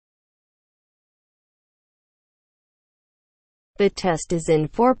The test is in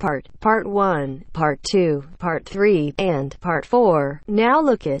 4-part, Part 1, Part 2, Part 3, and Part 4. Now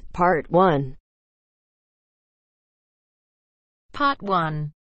look at Part 1. Part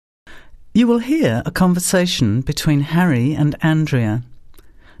 1. You will hear a conversation between Harry and Andrea,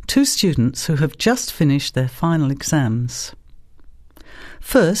 two students who have just finished their final exams.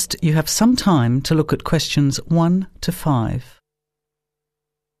 First, you have some time to look at questions 1 to 5.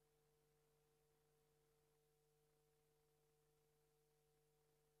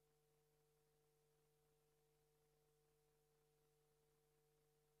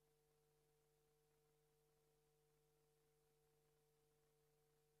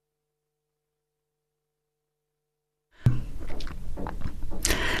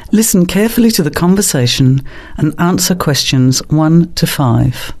 Listen carefully to the conversation and answer questions 1 to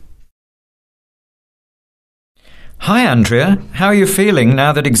 5. Hi Andrea, how are you feeling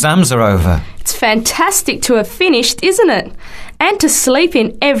now that exams are over? It's fantastic to have finished, isn't it? And to sleep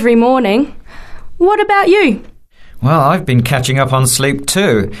in every morning. What about you? Well, I've been catching up on sleep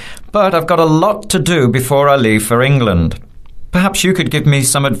too, but I've got a lot to do before I leave for England. Perhaps you could give me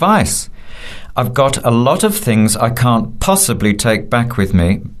some advice. I've got a lot of things I can't possibly take back with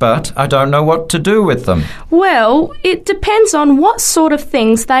me, but I don't know what to do with them. Well, it depends on what sort of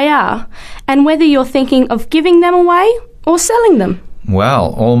things they are and whether you're thinking of giving them away or selling them.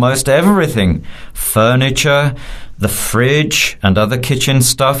 Well, almost everything. Furniture, the fridge and other kitchen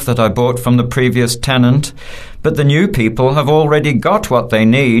stuff that I bought from the previous tenant. But the new people have already got what they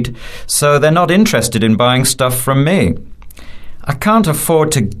need, so they're not interested in buying stuff from me. I can't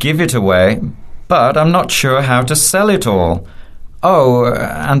afford to give it away, but I'm not sure how to sell it all. Oh,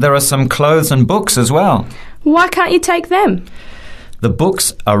 and there are some clothes and books as well. Why can't you take them? The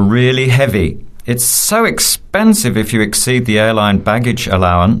books are really heavy. It's so expensive if you exceed the airline baggage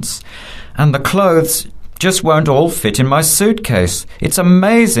allowance. And the clothes just won't all fit in my suitcase. It's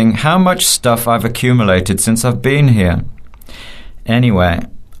amazing how much stuff I've accumulated since I've been here. Anyway,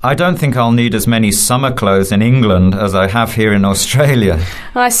 I don't think I'll need as many summer clothes in England as I have here in Australia.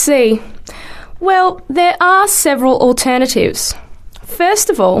 I see. Well, there are several alternatives.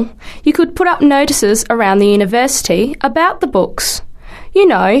 First of all, you could put up notices around the university about the books. You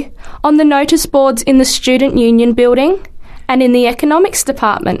know, on the notice boards in the Student Union building and in the economics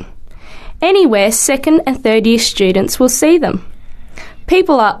department. Anywhere second and third year students will see them.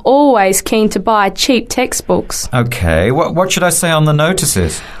 People are always keen to buy cheap textbooks. OK, what should I say on the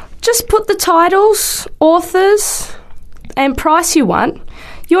notices? Just put the titles, authors and price you want,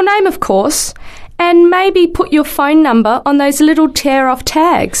 your name of course, and maybe put your phone number on those little tear-off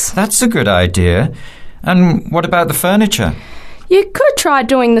tags. That's a good idea. And what about the furniture? You could try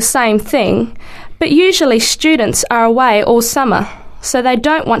doing the same thing, but usually students are away all summer, so they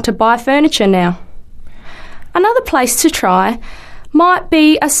don't want to buy furniture now. Another place to try might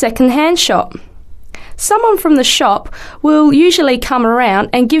be a second-hand shop. Someone from the shop will usually come around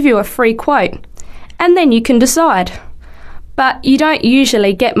and give you a free quote, and then you can decide. But you don't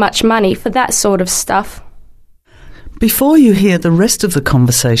usually get much money for that sort of stuff. Before you hear the rest of the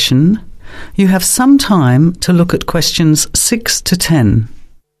conversation, you have some time to look at questions 6 to 10.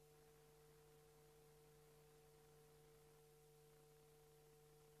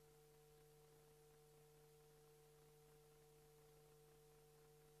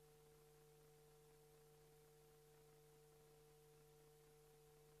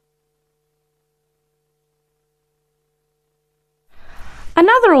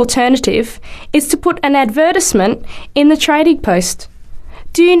 Another alternative is to put an advertisement in the Trading Post.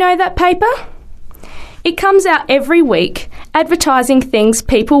 Do you know that paper? It comes out every week advertising things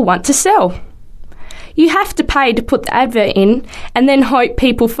people want to sell. You have to pay to put the advert in and then hope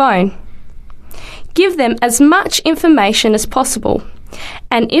people phone. Give them as much information as possible,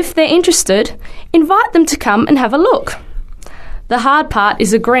 and if they're interested, invite them to come and have a look. The hard part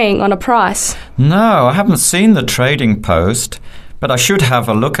is agreeing on a price. No, I haven't seen the Trading Post, but I should have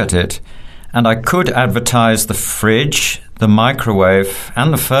a look at it. And I could advertise the fridge, the microwave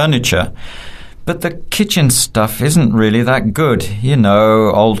and the furniture. But the kitchen stuff isn't really that good. You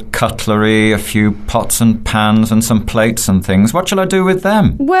know, old cutlery, a few pots and pans and some plates and things. What shall I do with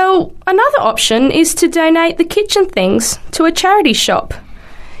them? Well, another option is to donate the kitchen things to a charity shop.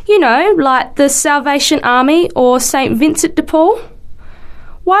 You know, like the Salvation Army or St. Vincent de Paul.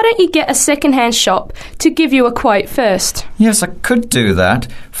 Why don't you get a second-hand shop to give you a quote first? Yes, I could do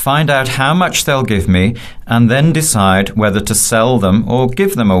that. Find out how much they'll give me and then decide whether to sell them or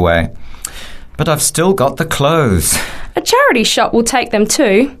give them away. But I've still got the clothes. A charity shop will take them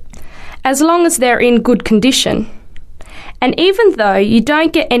too, as long as they're in good condition. And even though you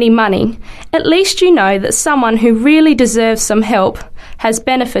don't get any money, at least you know that someone who really deserves some help has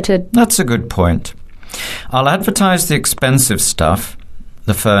benefited. That's a good point. I'll advertise the expensive stuff,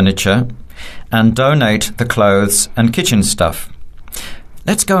 the furniture, and donate the clothes and kitchen stuff.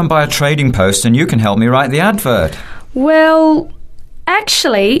 Let's go and buy a trading post and you can help me write the advert. Well,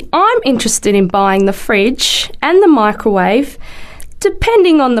 actually, I'm interested in buying the fridge and the microwave,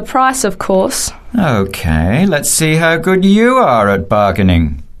 depending on the price, of course. OK, let's see how good you are at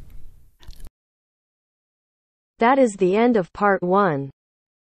bargaining. That is the end of part 1.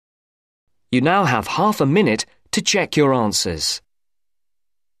 You now have half a minute to check your answers.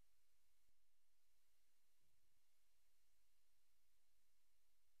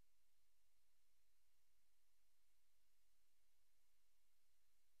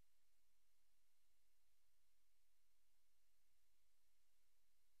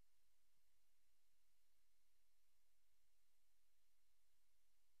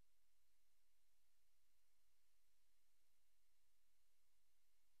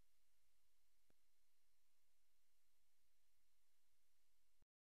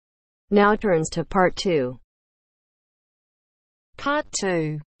 Now turns to part 2. Part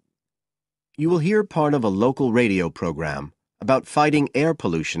 2. You will hear part of a local radio program about fighting air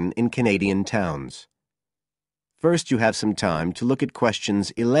pollution in Canadian towns. First, you have some time to look at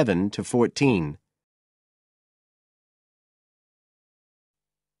questions 11 to 14.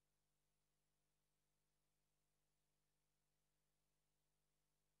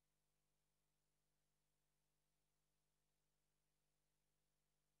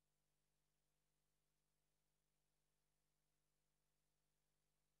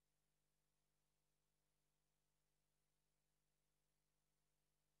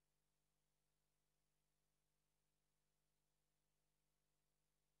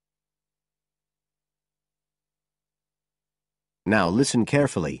 Now listen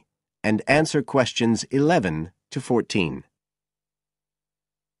carefully and answer questions 11 to 14.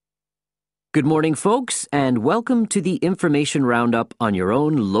 Good morning, folks, and welcome to the Information Roundup on your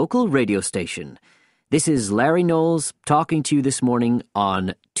own local radio station. This is Larry Knowles talking to you this morning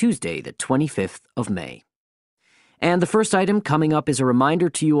on Tuesday, the 25th of May. And the first item coming up is a reminder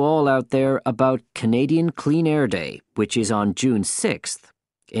to you all out there about Canadian Clean Air Day, which is on June 6th.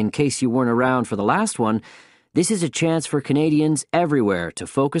 In case you weren't around for the last one, this is a chance for Canadians everywhere to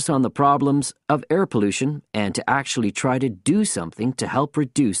focus on the problems of air pollution and to actually try to do something to help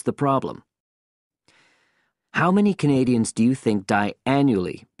reduce the problem. How many Canadians do you think die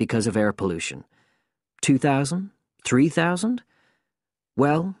annually because of air pollution? 2,000? 3,000?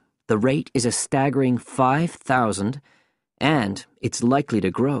 Well, the rate is a staggering 5,000, and it's likely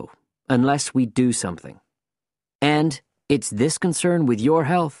to grow unless we do something. And it's this concern with your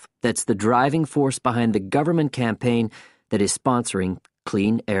health that's the driving force behind the government campaign that is sponsoring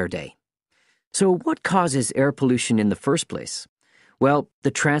Clean Air Day. So what causes air pollution in the first place? Well, the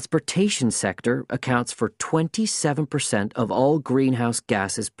transportation sector accounts for 27% of all greenhouse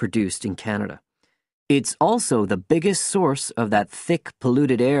gases produced in Canada. It's also the biggest source of that thick,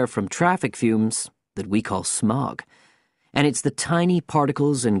 polluted air from traffic fumes that we call smog. And it's the tiny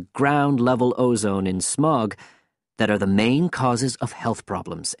particles and ground-level ozone in smog that are the main causes of health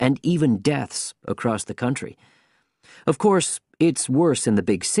problems and even deaths across the country. Of course, it's worse in the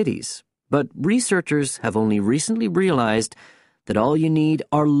big cities, but researchers have only recently realized that all you need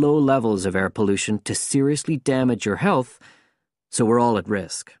are low levels of air pollution to seriously damage your health, so we're all at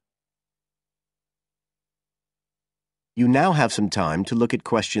risk. You now have some time to look at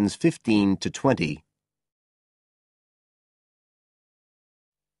questions 15 to 20.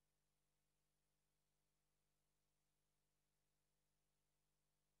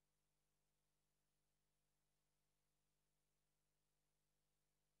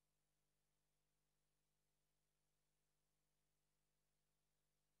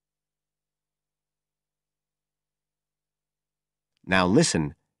 Now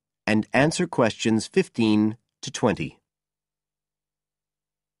listen and answer questions 15 to 20.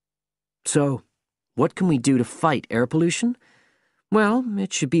 So, what can we do to fight air pollution? Well,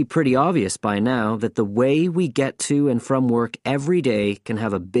 it should be pretty obvious by now that the way we get to and from work every day can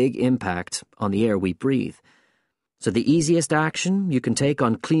have a big impact on the air we breathe. So the easiest action you can take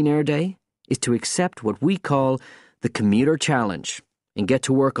on Clean Air Day is to accept what we call the commuter challenge and get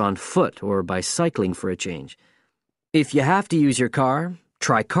to work on foot or by cycling for a change. If you have to use your car,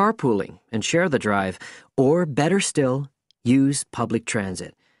 try carpooling and share the drive, or better still, use public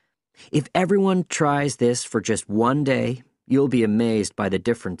transit. If everyone tries this for just one day, you'll be amazed by the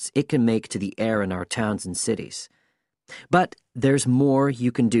difference it can make to the air in our towns and cities. But there's more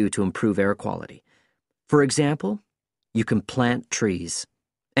you can do to improve air quality. For example, You can plant trees.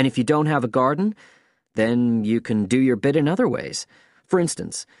 And if you don't have a garden, then you can do your bit in other ways. For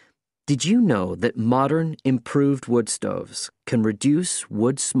instance, did you know that modern, improved wood stoves can reduce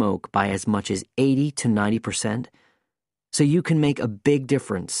wood smoke by as much as 80 to 90%? So you can make a big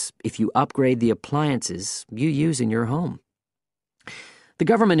difference if you upgrade the appliances you use in your home. The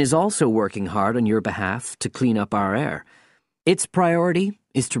government is also working hard on your behalf to clean up our air. Its priority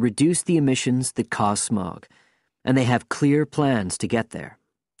is to reduce the emissions that cause smog, and they have clear plans to get there.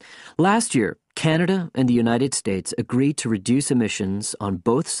 Last year, Canada and the United States agreed to reduce emissions on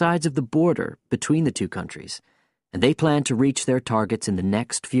both sides of the border between the two countries, and they plan to reach their targets in the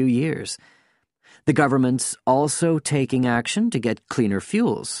next few years. The government's also taking action to get cleaner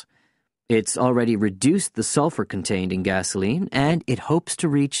fuels. It's already reduced the sulfur contained in gasoline, and it hopes to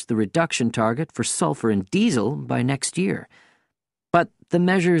reach the reduction target for sulfur in diesel by next year. But the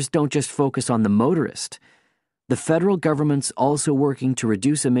measures don't just focus on the motorist. The federal government's also working to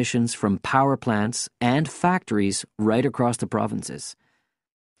reduce emissions from power plants and factories right across the provinces.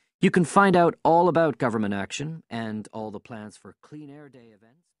 You can find out all about government action and all the plans for Clean Air Day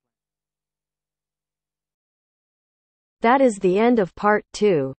events. That is the end of part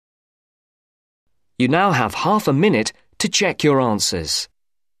 2. You now have half a minute to check your answers.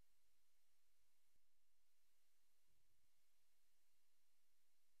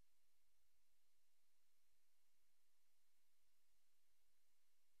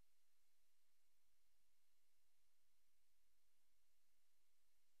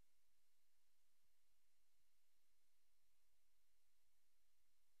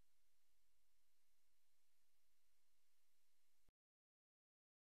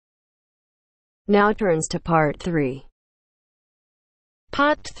 Now turns to part 3.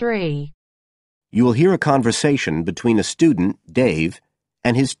 Part 3. You will hear a conversation between a student, Dave,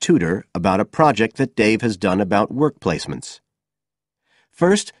 and his tutor about a project that Dave has done about work placements.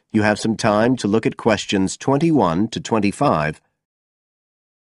 First, you have some time to look at questions 21 to 25.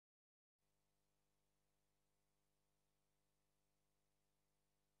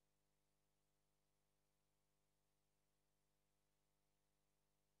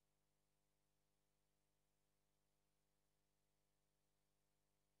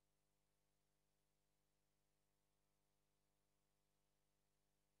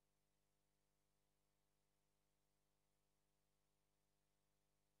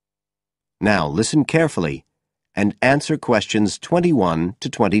 Now listen carefully and answer questions 21 to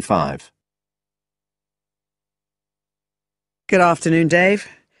 25. Good afternoon, Dave.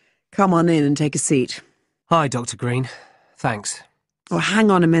 Come on in and take a seat. Hi, Dr. Green. Thanks. Oh,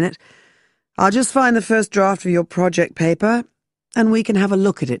 hang on a minute. I'll just find the first draft of your project paper, and we can have a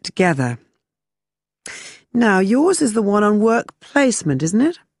look at it together. Now, yours is the one on work placement, isn't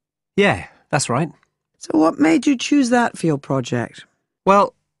it? Yeah, that's right. So what made you choose that for your project?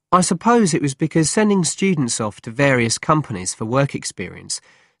 Well, I suppose it was because sending students off to various companies for work experience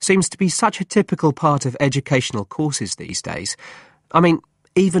seems to be such a typical part of educational courses these days. I mean,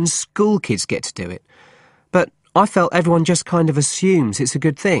 even school kids get to do it. But I felt everyone just kind of assumes it's a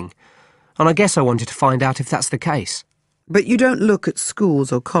good thing, and I guess I wanted to find out if that's the case. But you don't look at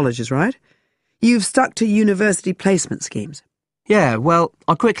schools or colleges, right? You've stuck to university placement schemes. Yeah, well,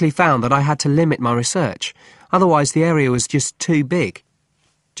 I quickly found that I had to limit my research. Otherwise, the area was just too big.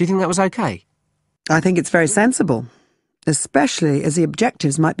 Do you think that was okay? I think it's very sensible, especially as the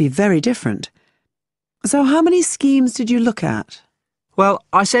objectives might be very different. So how many schemes did you look at? Well,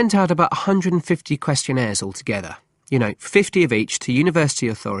 I sent out about 150 questionnaires altogether. 50 of each to university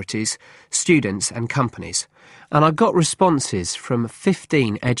authorities, students and companies. And I got responses from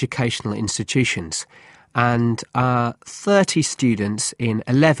 15 educational institutions and 30 students in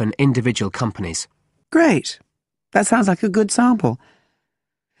 11 individual companies. Great. That sounds like a good sample.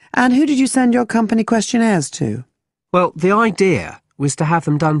 And who did you send your company questionnaires to? Well, the idea was to have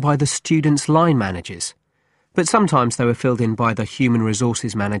them done by the students' line managers. But sometimes they were filled in by the human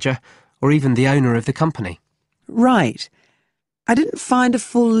resources manager or even the owner of the company. Right. I didn't find a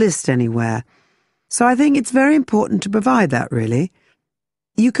full list anywhere, so I think it's very important to provide that, really.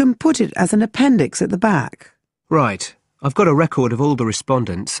 You can put it as an appendix at the back. Right. I've got a record of all the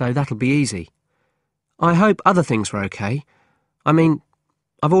respondents, so that'll be easy. I hope other things were okay. I mean,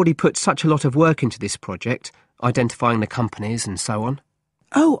 I've already put such a lot of work into this project, identifying the companies and so on.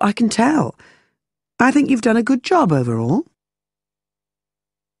 Oh, I can tell. I think you've done a good job overall.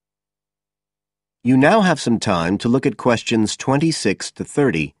 You now have some time to look at questions 26 to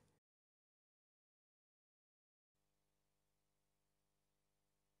 30.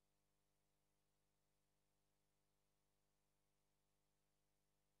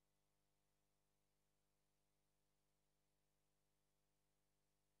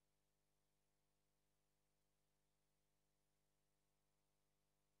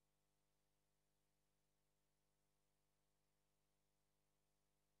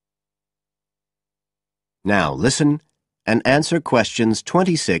 Now listen and answer questions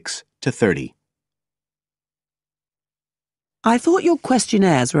 26 to 30. I thought your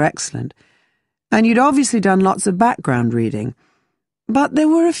questionnaires were excellent, and you'd obviously done lots of background reading, but there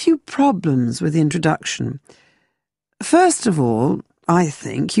were a few problems with the introduction. First of all, I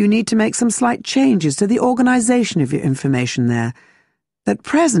think you need to make some slight changes to the organisation of your information there. At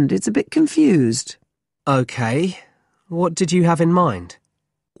present, it's a bit confused. OK. What did you have in mind?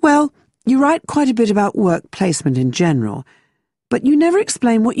 Well, you write quite a bit about work placement in general, but you never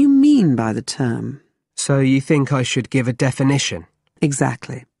explain what you mean by the term. So you think I should give a definition?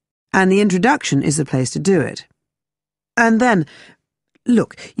 Exactly. And the introduction is the place to do it. And then,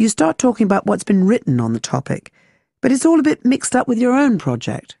 look, you start talking about what's been written on the topic, but it's all a bit mixed up with your own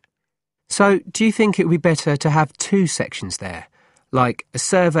project. So do you think it would be better to have two sections there, like a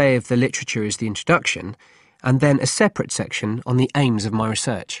survey of the literature as the introduction, and then a separate section on the aims of my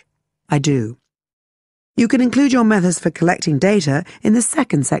research? I do. You can include your methods for collecting data in the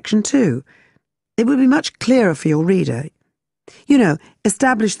second section too. It would be much clearer for your reader. You know,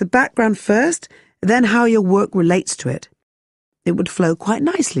 establish the background first, then how your work relates to it. It would flow quite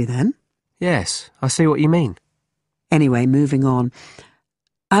nicely then. Yes, I see what you mean. Anyway, moving on.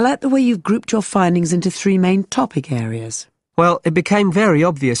 I like the way you've grouped your findings into three main topic areas. Well, it became very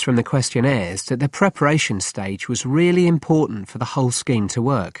obvious from the questionnaires that the preparation stage was really important for the whole scheme to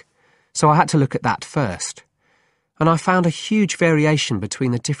work, so I had to look at that first. And I found a huge variation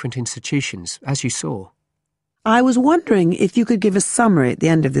between the different institutions, as you saw. I was wondering if you could give a summary at the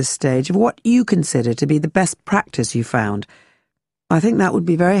end of this stage of what you consider to be the best practice you found. I think that would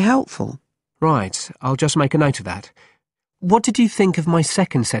be very helpful. Right, I'll just make a note of that. What did you think of my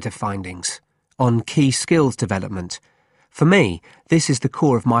second set of findings, on key skills development? For me, this is the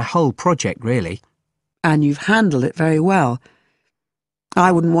core of my whole project, really. And you've handled it very well.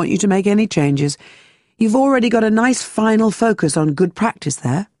 I wouldn't want you to make any changes. You've already got a nice final focus on good practice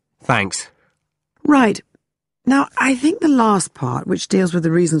there. Thanks. Right. Now, I think the last part, which deals with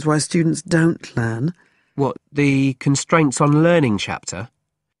the reasons why students don't learn... What, the constraints on learning chapter?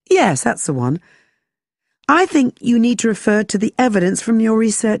 Yes, that's the one. I think you need to refer to the evidence from your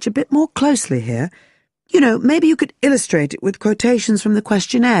research a bit more closely here. You know, maybe you could illustrate it with quotations from the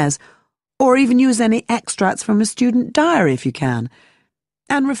questionnaires, or even use any extracts from a student diary if you can,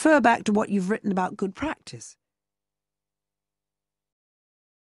 and refer back to what you've written about good practice.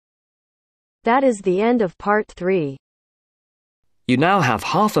 That is the end of part 3. You now have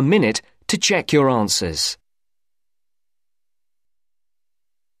half a minute to check your answers.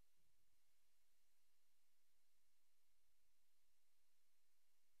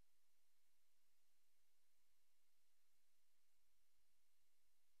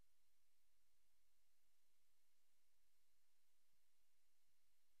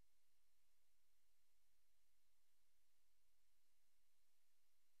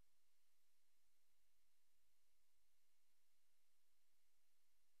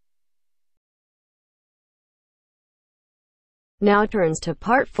 Now turns to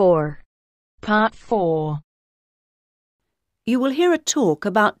part 4. Part 4. You will hear a talk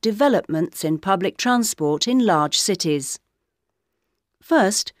about developments in public transport in large cities.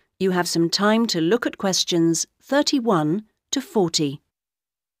 First, you have some time to look at questions 31 to 40.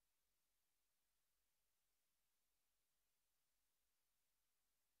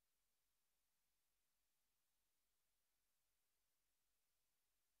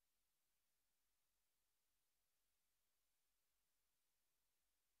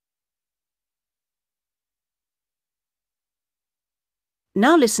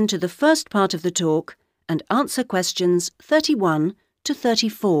 Now listen to the first part of the talk and answer questions 31 to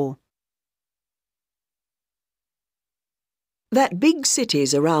 34. That big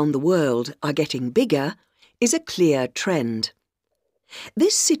cities around the world are getting bigger is a clear trend.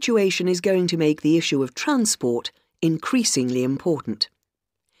 This situation is going to make the issue of transport increasingly important.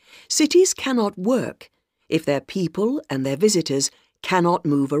 Cities cannot work if their people and their visitors cannot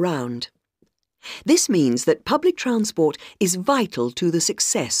move around. This means that public transport is vital to the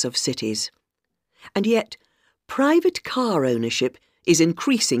success of cities. And yet, private car ownership is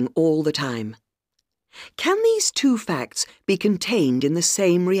increasing all the time. Can these two facts be contained in the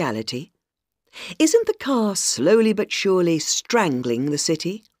same reality? Isn't the car slowly but surely strangling the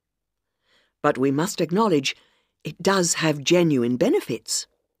city? But we must acknowledge it does have genuine benefits.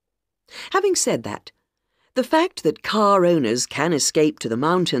 Having said that, the fact that car owners can escape to the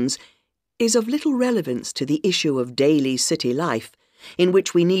mountains is of little relevance to the issue of daily city life, in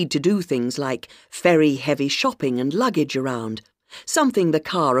which we need to do things like ferry heavy shopping and luggage around, something the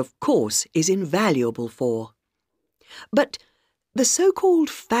car, of course, is invaluable for. But the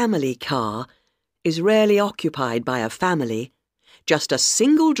so-called family car is rarely occupied by a family, just a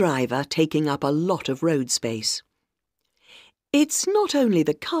single driver taking up a lot of road space. It's not only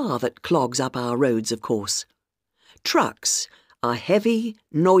the car that clogs up our roads, of course. Trucks are heavy,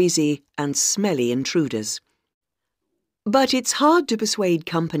 noisy, and smelly intruders. But it's hard to persuade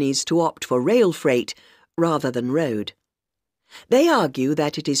companies to opt for rail freight rather than road. They argue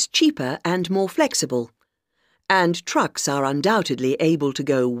that it is cheaper and more flexible, and trucks are undoubtedly able to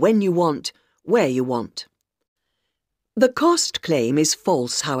go when you want, where you want. The cost claim is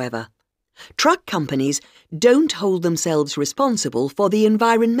false, however. Truck companies don't hold themselves responsible for the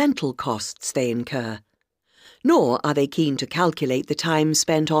environmental costs they incur, nor are they keen to calculate the time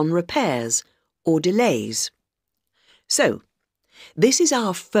spent on repairs or delays. So, this is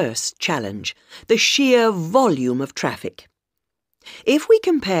our first challenge, the sheer volume of traffic. If we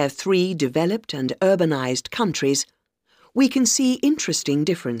compare 3 developed and urbanised countries, we can see interesting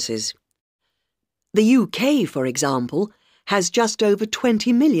differences. The UK, for example, has just over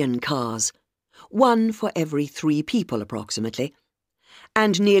 20 million cars, 1 for every 3 people approximately,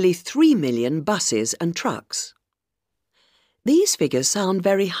 and nearly 3 million buses and trucks. These figures sound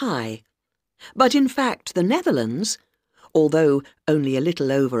very high, but in fact the Netherlands, although only a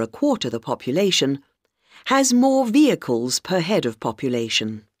little over a quarter the population, has more vehicles per head of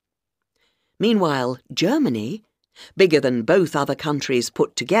population. Meanwhile, Germany, bigger than both other countries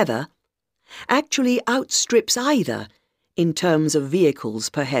put together, actually outstrips either in terms of vehicles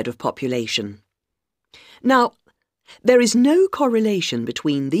per head of population. Now, there is no correlation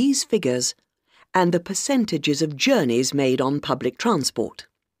between these figures and the percentages of journeys made on public transport.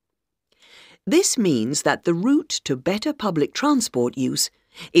 This means that the route to better public transport use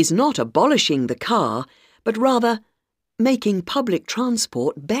is not abolishing the car, but rather making public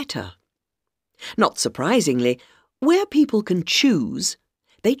transport better. Not surprisingly, where people can choose,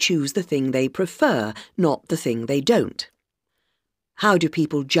 they choose the thing they prefer, not the thing they don't. How do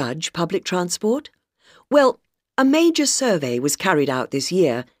people judge public transport? Well, a major survey was carried out this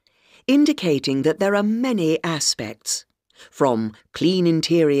year, indicating that there are many aspects, from clean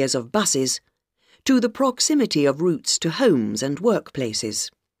interiors of buses to the proximity of routes to homes and workplaces.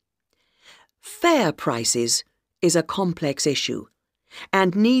 Fare prices is a complex issue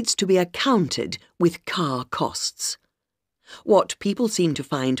and needs to be accounted with car costs. What people seem to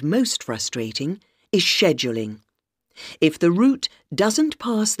find most frustrating is scheduling. If the route doesn't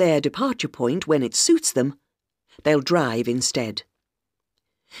pass their departure point when it suits them, they'll drive instead.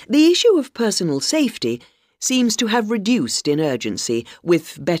 The issue of personal safety seems to have reduced in urgency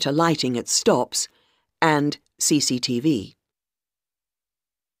with better lighting at stops and CCTV.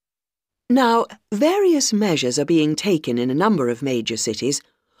 Now, various measures are being taken in a number of major cities,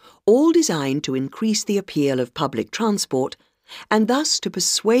 all designed to increase the appeal of public transport and thus to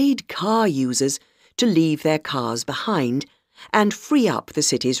persuade car users to leave their cars behind and free up the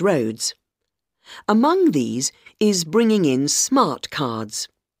city's roads. Among these is bringing in smart cards.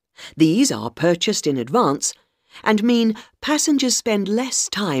 These are purchased in advance and mean passengers spend less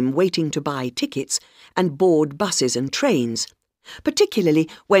time waiting to buy tickets and board buses and trains, particularly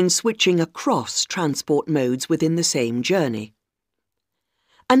when switching across transport modes within the same journey.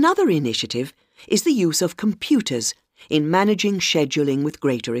 Another initiative is the use of computers in managing scheduling with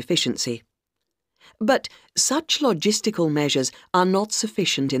greater efficiency. But such logistical measures are not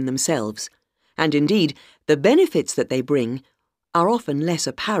sufficient in themselves, and indeed the benefits that they bring are often less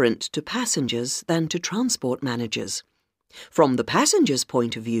apparent to passengers than to transport managers. From the passenger's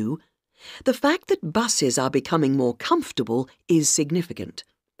point of view, the fact that buses are becoming more comfortable is significant,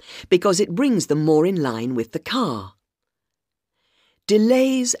 because it brings them more in line with the car.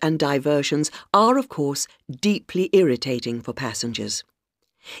 Delays and diversions are, of course, deeply irritating for passengers.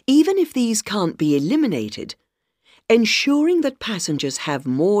 Even if these can't be eliminated, ensuring that passengers have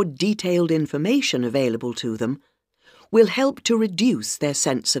more detailed information available to them will help to reduce their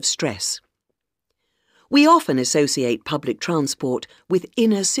sense of stress. We often associate public transport with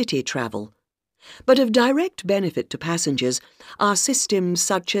inner-city travel, but of direct benefit to passengers are systems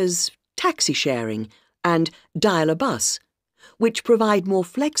such as taxi sharing and dial-a-bus, which provide more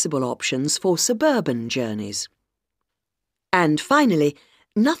flexible options for suburban journeys. And finally,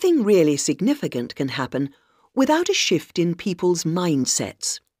 nothing really significant can happen without a shift in people's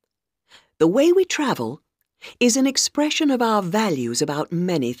mindsets. The way we travel is an expression of our values about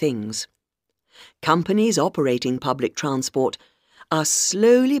many things. Companies operating public transport are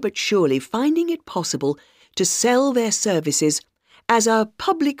slowly but surely finding it possible to sell their services as a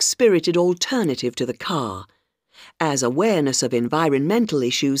public-spirited alternative to the car, as awareness of environmental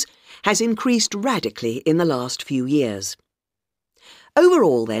issues has increased radically in the last few years.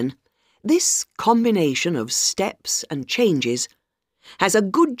 Overall, then, This combination of steps and changes has a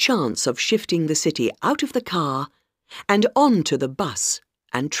good chance of shifting the city out of the car and onto the bus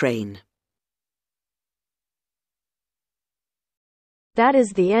and train. That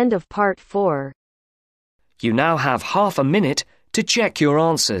is the end of part 4. You now have half a minute to check your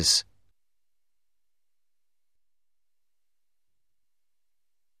answers.